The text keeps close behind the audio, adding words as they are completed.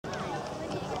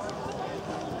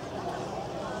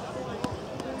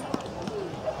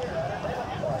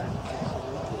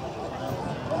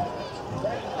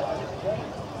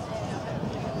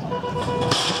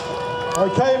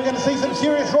Okay, we're going to see some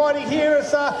serious riding here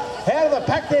as out of the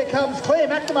pack there comes Claire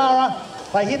McNamara.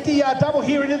 They hit the double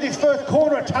here into this first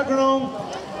corner at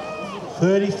Tuggeranong.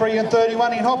 33 and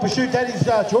 31 in hot pursuit. That is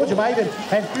Georgia Maven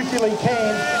and Chrissy Lee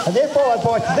Cairns. And they're followed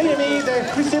by Tavina Mears and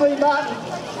Chrissy Lee Martin.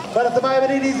 But at the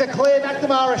moment it is a Claire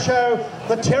McNamara show.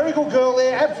 The Terrigal girl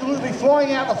there absolutely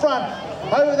flying out the front.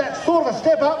 Over that sort of a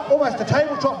step up, almost a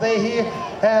tabletop there here.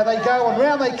 They go and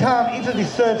round they come into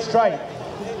this third straight.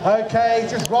 Okay,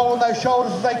 just rolling those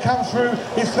shoulders as they come through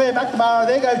is Claire McNamara.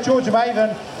 There goes Georgia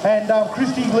Maven and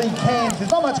Christy Lee Cairns.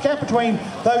 There's not much gap between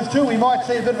those two. We might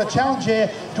see a bit of a challenge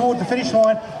here toward the finish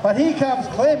line. But here comes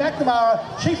Claire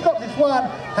McNamara. She's got this one,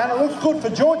 and it looks good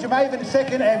for Georgia Maven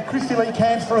second and Christy Lee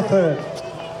Cairns for a third.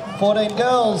 14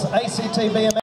 girls, ACT BMX.